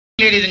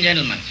Ladies and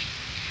gentlemen,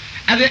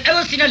 have you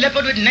ever seen a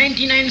leopard with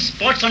 99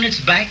 spots on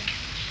its back?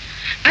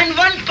 And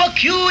one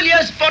peculiar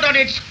spot on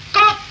its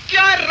cock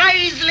your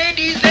eyes,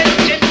 ladies and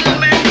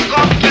gentlemen,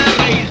 cock your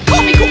eyes.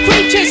 Comical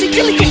creatures,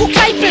 idyllical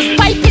capers,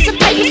 papers and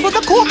papers for the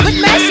corporate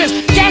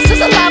masses.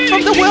 Gases of love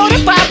from the world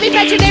above,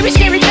 imaginary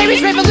scary fairies,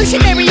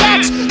 revolutionary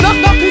acts.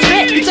 Knock knock, who's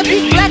there? It's a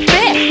big black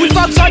bear with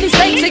frogs on his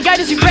legs and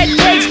gators with red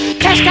legs.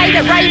 Cascade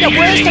raider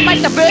words to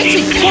make the bird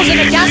sing, causing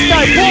a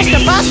gusto, pause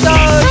to busto.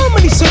 How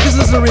many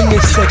circuses are in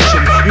this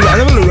section? Your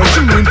animal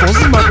erection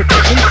reinforces my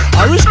protection.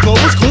 Irish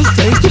clovers cause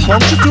stains to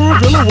puncture to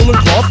reveal a woolen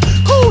cloth.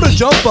 Called a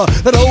jumper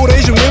that old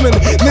Asian women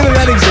knitted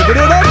and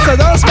exhibited. Upside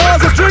down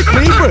smiles are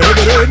strictly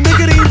prohibited.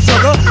 Nicotine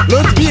sucker,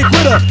 learn to be a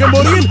quitter.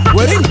 Cambodian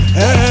wedding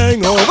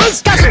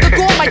hangovers. Guzzle the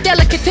gourmet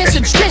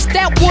delicatessen, stressed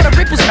out water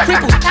ripples and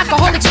cripples.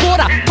 Alcoholics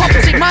water,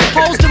 poppers in mud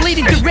holes,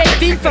 deleting direct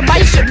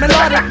information.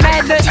 Melodic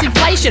madness,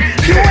 inflation.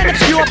 Pure and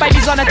obscure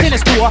babies on a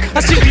tennis tour.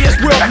 A serious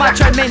world,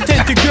 macho men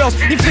turn to girls,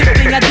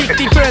 inflicting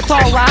addictive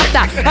fertile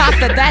laughter.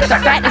 After that, the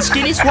fat and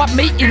skinny swap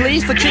meat in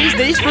leaves for cheese,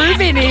 these through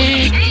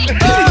vinny.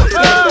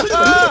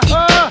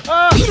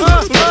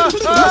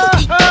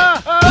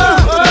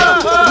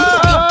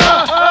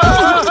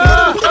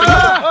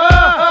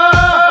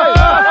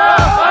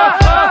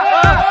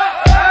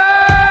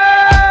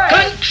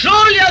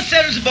 Control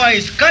yourselves,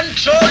 boys,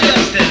 control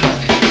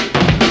yourselves.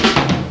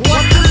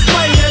 What the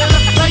slayer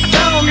upside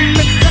down?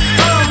 It's a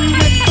bone,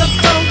 it's a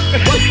bone.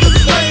 What the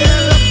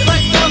slayer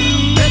upside down?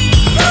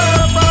 It's a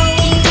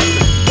bone.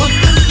 What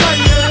the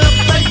slayer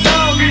upside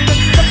down?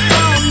 It's a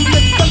bone,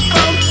 it's a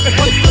bone.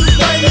 What the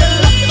slayer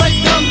upside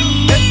down?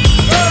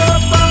 It's a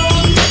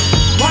bone.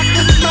 What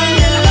the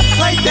slayer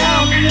upside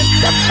down?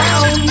 It's a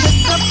bone,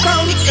 it's a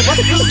bone. What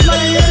the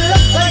slayer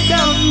upside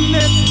down?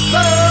 It's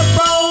a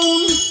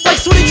bone. Like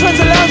sweaty trends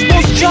allows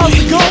balls to Charles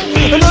to go.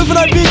 An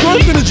overnight big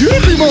growth in a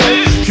jewelry mall.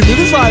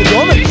 Commuters lie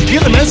dormant,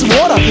 give the man some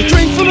water.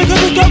 Drink from a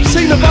good cup,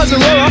 signifies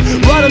aurora.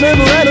 Write a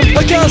memorandum,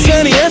 I can't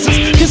stand the answers.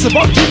 Kiss a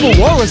buck, people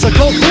warrants, I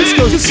call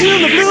Frisco. Consume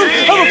the bloom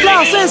of a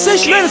flower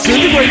sensation. And it's in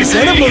the greatest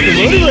center,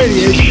 locomotive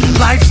radiation.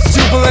 Life's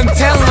jubilant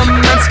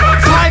elements,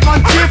 thrive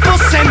on cheerful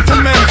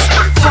sentiments.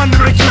 Fun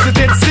ridiculous and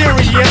dead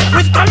serious,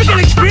 with comical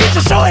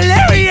experiences so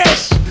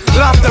hilarious.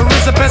 Laughter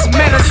is the best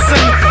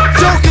medicine.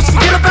 Jokers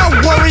forget about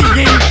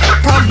worrying.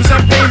 Problems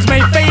and pains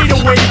may fade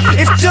away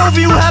if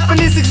jovial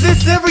happiness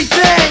exists every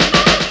day.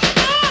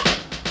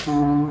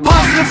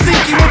 Positive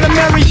thinking with a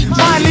merry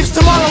mind leaves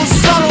tomorrow's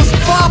sorrows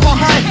far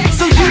behind.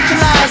 So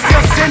utilize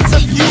your sense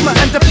of humor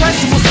and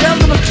depression will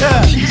seldom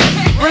occur.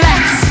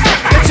 Relax,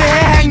 let your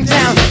hair hang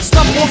down.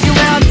 Stop walking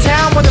around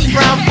town with a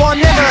frown, for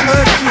it never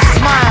hurts you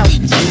smile.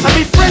 And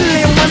be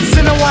friendly once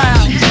in a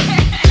while.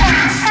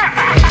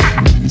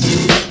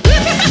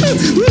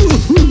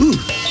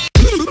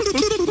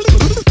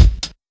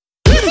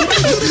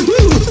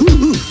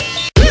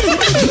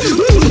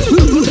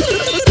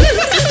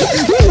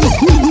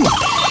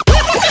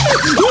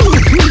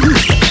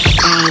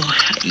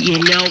 You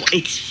know,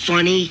 it's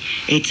funny.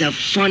 It's a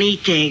funny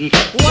thing.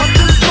 What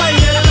the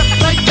slayer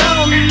upside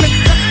down?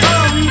 It's a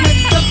bone,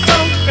 it's a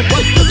bone.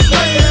 What the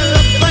slayer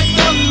upside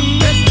down?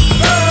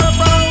 It's a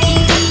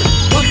bone.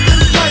 What the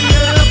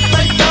slayer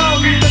upside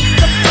down? It's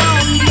a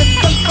bone,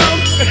 it's a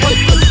bone. What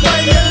the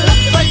slayer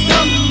upside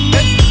down?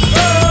 It's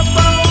a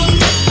bone.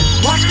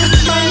 What the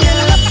slayer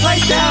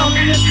upside down?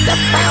 It's a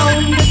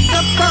bone, it's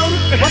a bone.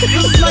 What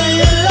the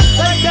slayer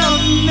upside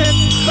down?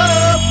 It's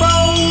a bone.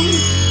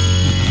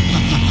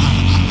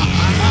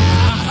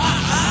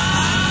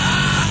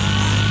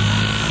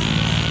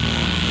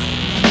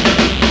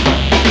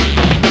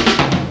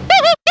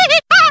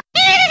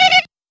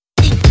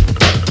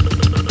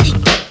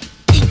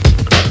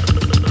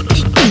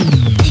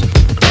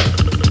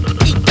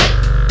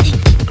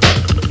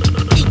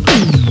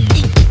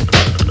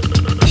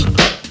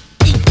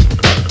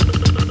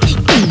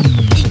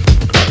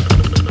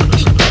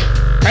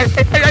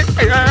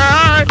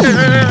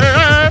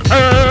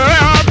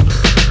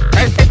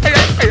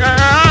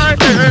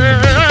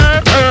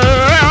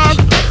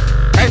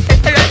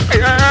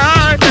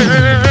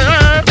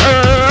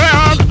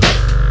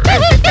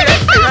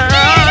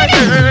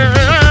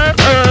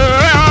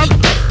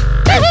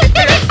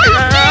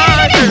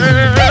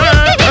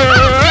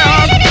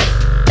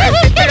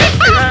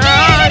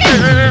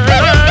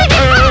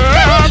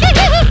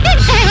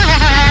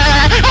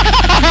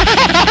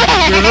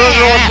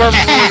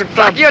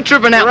 You're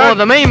tripping out more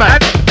than me,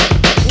 mate.